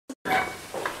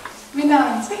Mit navn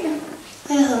er Trine.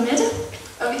 Og jeg hedder Mette.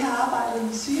 Og vi har arbejdet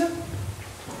med syre.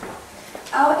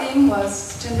 Our aim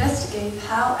was to investigate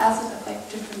how acid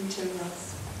affects different materials.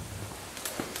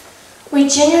 We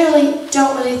generally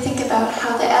don't really think about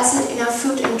how the acid in our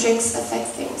food and drinks affect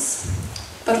things.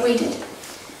 But we did.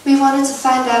 We wanted to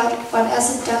find out what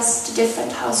acid does to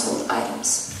different household items.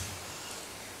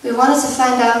 We wanted to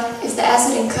find out if the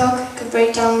acid in Coke could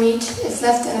break down meat if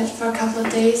left in it for a couple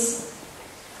of days.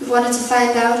 We wanted to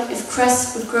find out if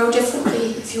cress would grow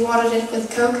differently if you watered it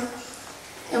with Coke.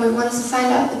 And we wanted to find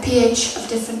out the pH of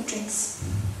different drinks.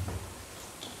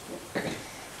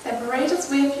 The apparatus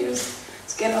we have used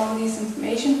to get all these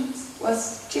information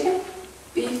was chicken,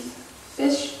 beef,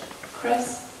 fish, cress,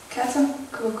 cotton,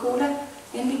 Coca-Cola,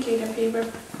 indicator paper,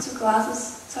 2 glasses,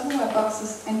 Tupperware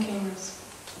boxes and cameras.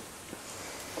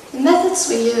 The methods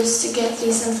we used to get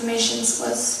these informations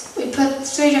was we put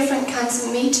 3 different kinds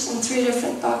of meat in 3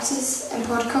 different boxes and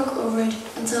poured Coke over it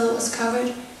until it was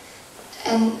covered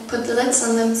and put the lids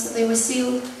on them so they were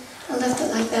sealed and left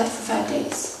it like that for 5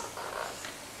 days.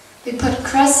 We put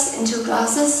cress in 2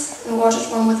 glasses and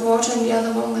watered one with water and the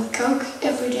other one with Coke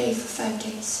every day for 5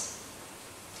 days.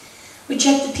 We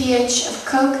checked the pH of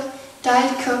Coke,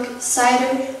 Diet Coke,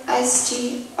 cider, iced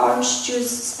tea, orange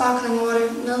juice, sparkling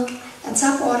water, milk and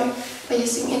tap water by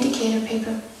using indicator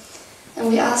paper. And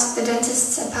we asked the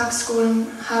dentists at Parkskolen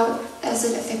how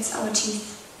acid affects our teeth.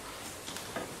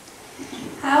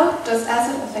 How does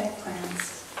acid affect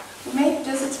plants? We made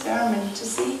this experiment to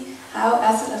see how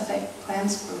acid affects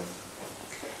plants' growth.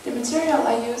 The material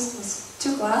I used was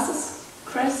 2 glasses,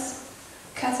 cress,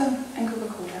 cotton and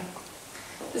Coca-Cola.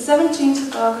 The 17th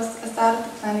of August I started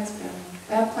the plant experiment,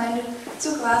 where I planted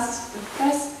 2 glasses with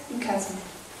cress and cotton.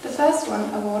 The first one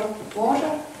I watered with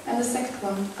water and the second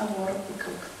one I watered with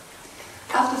Coke.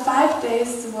 After 5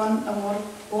 days the one I watered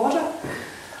with water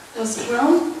was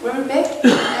grown very big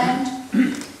and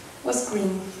was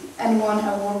green, and one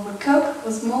I watered with Coke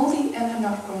was moldy and had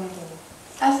not grown at all.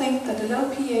 I think that the low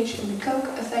pH in the Coke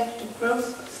affected the growth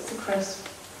of the cress.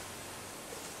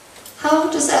 How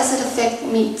does acid affect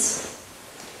meat?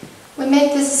 We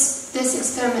made this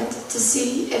experiment to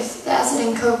see if the acid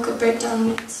in Coke could break down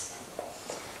meat.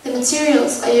 The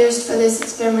materials I used for this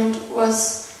experiment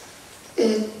was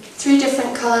 3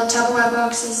 different colored Tupperware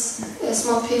boxes, a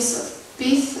small piece of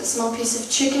beef, a small piece of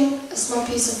chicken, a small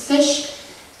piece of fish,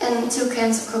 and 2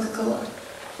 cans of Coca-Cola.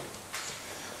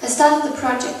 I started the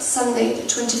project Sunday, the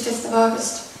 25th of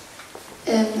August,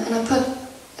 and I put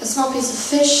a small piece of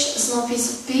fish, a small piece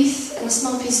of beef, and a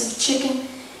small piece of chicken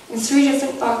in 3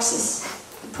 different boxes.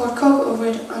 I poured Coke over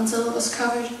it until it was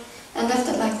covered and left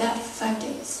it like that for 5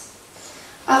 days.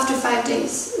 After 5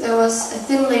 days, there was a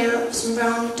thin layer of some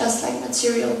brown dust-like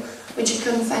material which I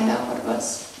couldn't find out what it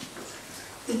was.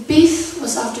 The beef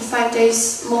was after 5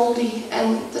 days moldy,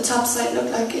 and the top side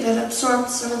looked like it had absorbed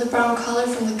some of the brown color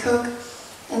from the Coke,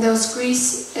 and there was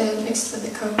grease mixed with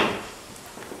the Coke.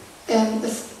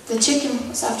 The chicken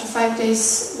was after 5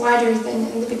 days wider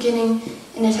than in the beginning,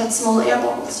 and it had small air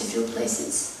bubbles a few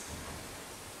places.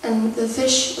 And the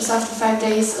fish was after 5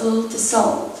 days a little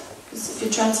dissolved, because if you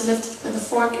tried to lift it with a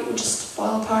fork it would just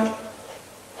fall apart.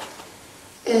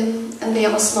 And they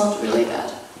all smelled really bad.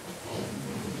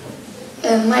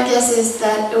 My guess is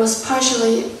that it was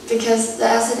partially because the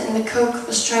acid in the Coke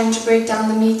was trying to break down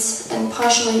the meat, and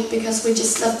partially because we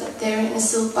just left it there in a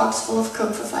sealed box full of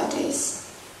Coke for 5 days.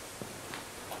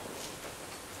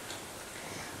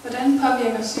 Hvordan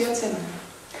påvirker syre tænderne?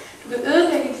 Du kan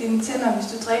ødelægge dine tænder,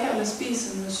 hvis du drikker eller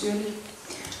spiser noget syrligt.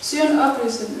 Syren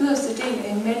opløser den yderste del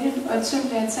af emaljen, og et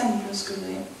tyndt lag af tanden bliver skyllet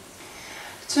af.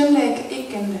 Det tynde lag kan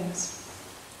ikke gendannes.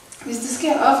 Hvis det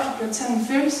sker ofte, bliver tanden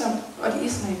følsom, og det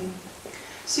isner i den.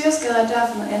 Syreskader er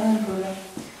derfor noget andet end huller.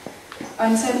 Og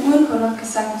en tand uden huller kan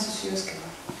sagtens have syreskader.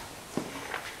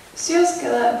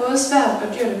 Syreskader er både svært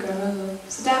og dyrt at gøre noget ved,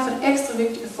 så derfor er det ekstra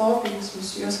vigtigt at forebygge med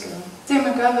syreskader. Det kan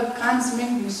man gøre ved at begrænse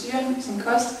mængden af syren i sin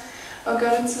kost, og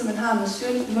gøre den tid, man har noget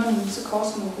syrligt i munden, så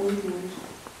kort som overhovedet muligt.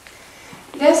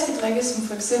 Læskedrikke som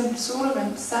f.eks.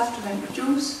 sodavand, saftevand og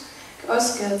juice kan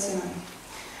også skade tænderne.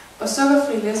 Og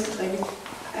sukkerfri læskedrikke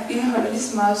indeholder lige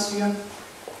så meget syre.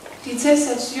 De er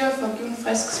tilsat syre for at give en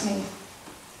frisk smag.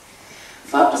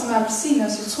 Frugter som appelsiner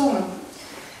og citroner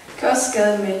kan også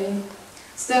skade emaljen,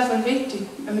 så derfor er det vigtigt,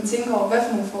 at man tænker over, hvad for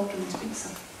nogle frugter man spiser.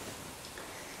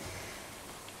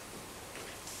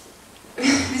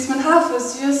 Hvis man har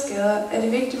fået syreskader, er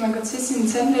det vigtigt, at man går til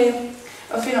sin tandlæge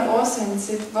og finder årsagen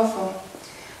til, hvorfor.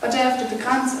 Og derefter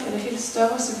begrænser eller helt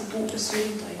stopper sit forbrug af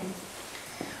syrlig drikke.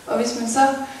 Og hvis man så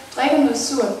drikker noget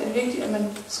surt, er det vigtigt, at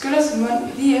man skyller sin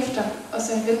mund lige efter, og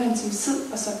så venter en times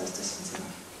tid, og så børster sin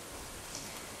tænder.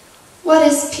 What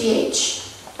is pH?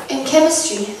 In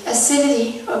chemistry,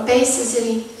 acidity or base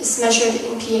acidity is measured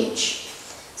in pH.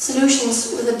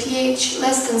 Solutions with a pH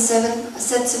less than 7 are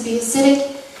said to be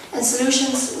acidic, and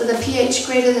solutions with a pH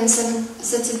greater than 7 are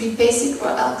said to be basic or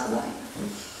alkaline.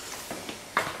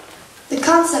 The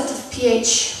concept of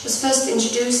pH was first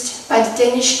introduced by the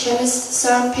Danish chemist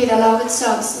Søren Peter Lauritz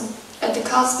Sørensen at the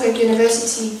Carlsberg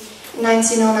University in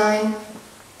 1909,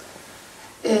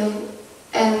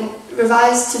 and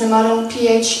revised to the modern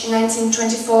pH in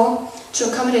 1924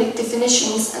 to accommodate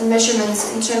definitions and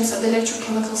measurements in terms of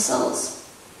electrochemical cells.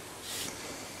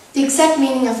 The exact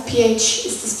meaning of pH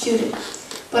is disputed,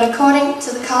 but according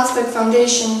to the Carlsberg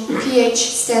Foundation, pH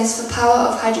stands for power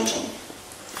of hydrogen.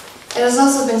 It has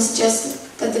also been suggested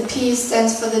that the P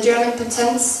stands for the German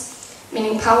potence,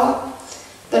 meaning power,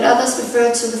 but others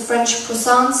refer to the French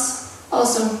puissance,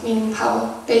 also meaning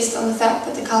power, based on the fact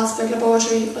that the Carlsberg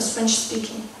laboratory was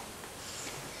French-speaking.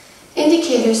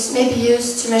 Indicators may be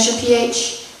used to measure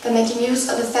pH by making use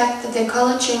of the fact that their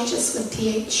color changes with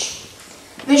pH.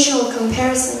 Visual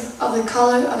comparison of the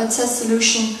color of a test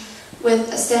solution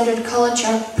with a standard color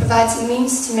chart provides a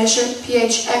means to measure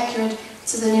pH accurate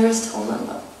to the nearest whole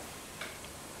number.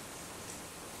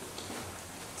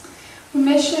 We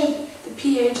measured the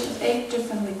pH of 8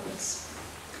 different liquids.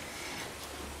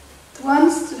 The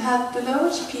ones that had the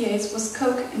lowest pH was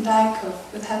Coke and Diet Coke,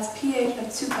 which had pH at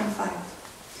 2.5.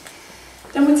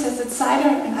 Then we tested cider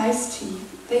and iced tea.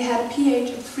 They had a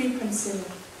pH of 3.0.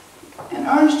 And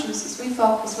orange juice, as we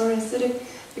thought, was very acidic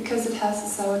because it has a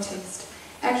sour taste.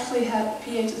 Actually had a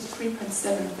pH of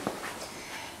 3.7.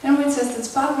 Then we tested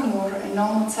sparkling water and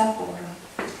normal tap water.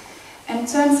 And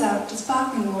it turns out the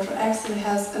sparkling water actually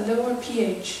has a lower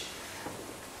pH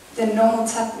than normal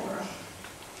tap water.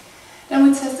 Then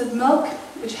we tested milk,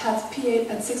 which has pH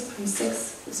at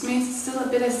 6.6, which means it's still a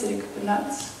bit acidic, but not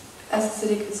as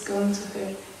acidic as going to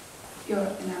hurt your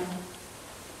enamel.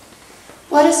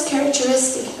 What is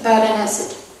characteristic about an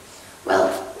acid? Well,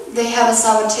 they have a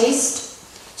sour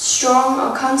taste. Strong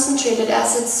or concentrated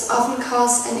acids often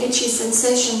cause an itchy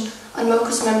sensation on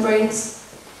mucous membranes.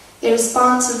 They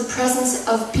respond to the presence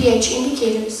of pH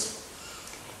indicators.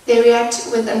 They react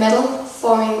with a metal,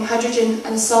 forming hydrogen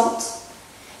and a salt.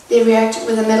 They react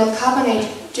with a metal carbonate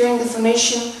during the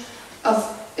formation of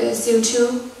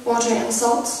CO2, water and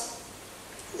salt.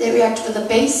 They react with a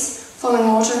base,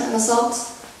 forming water and a salt.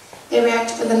 They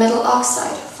react with a metal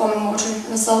oxide, forming water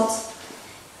and a salt.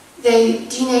 They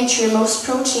denature most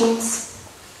proteins.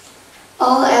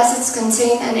 All acids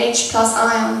contain an H+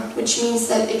 ion, which means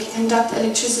that it can conduct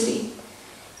electricity.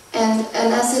 And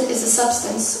an acid is a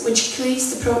substance which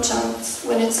cleaves the protons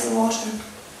when it's in water.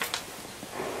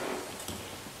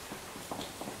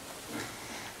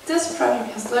 This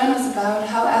project has learned us about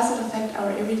how acids affect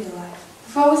our everyday life.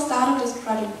 Before we started this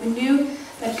project, we knew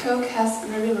that Coke has a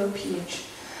very low pH,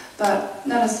 but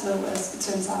not as low as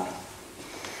it turns out.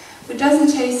 It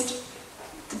doesn't taste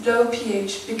the low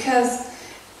pH because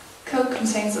Coke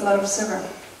contains a lot of sugar.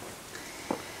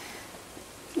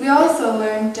 We also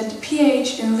learned that the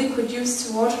pH in liquid used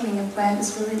to watering a plant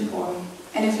is very important,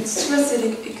 and if it's too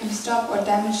acidic, it can stop or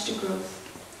damage the growth.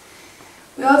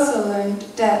 We also learned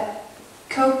that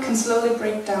Coke can slowly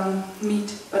break down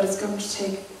meat, but it's going to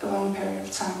take a long period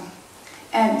of time,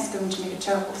 and it's going to make a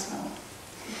terrible smell.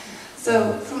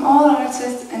 So, from all our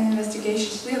tests and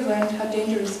investigations, we have learned how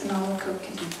dangerous a normal Coke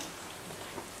can be.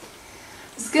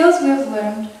 The skills we have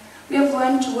learned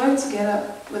to work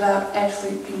together without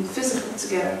actually being physical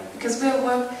together, because we have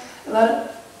worked a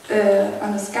lot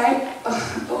on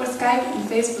over Skype and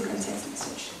Facebook and text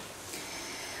message.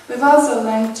 We've also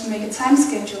learned to make a time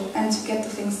schedule and to get the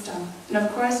things done. And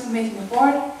of course, we're making a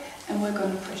board and we're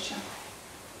going to pressure.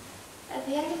 At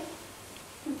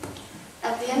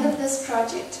the end of this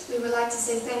project, we would like to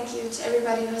say thank you to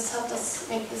everybody who has helped us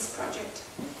make this project.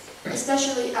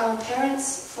 Especially our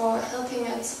parents for helping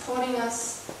and supporting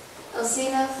us,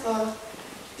 Elsina for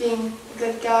being a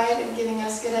good guide and giving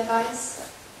us good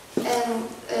advice, and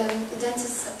the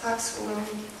dentists at Parkskolen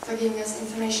for giving us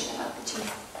information about the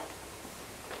teeth.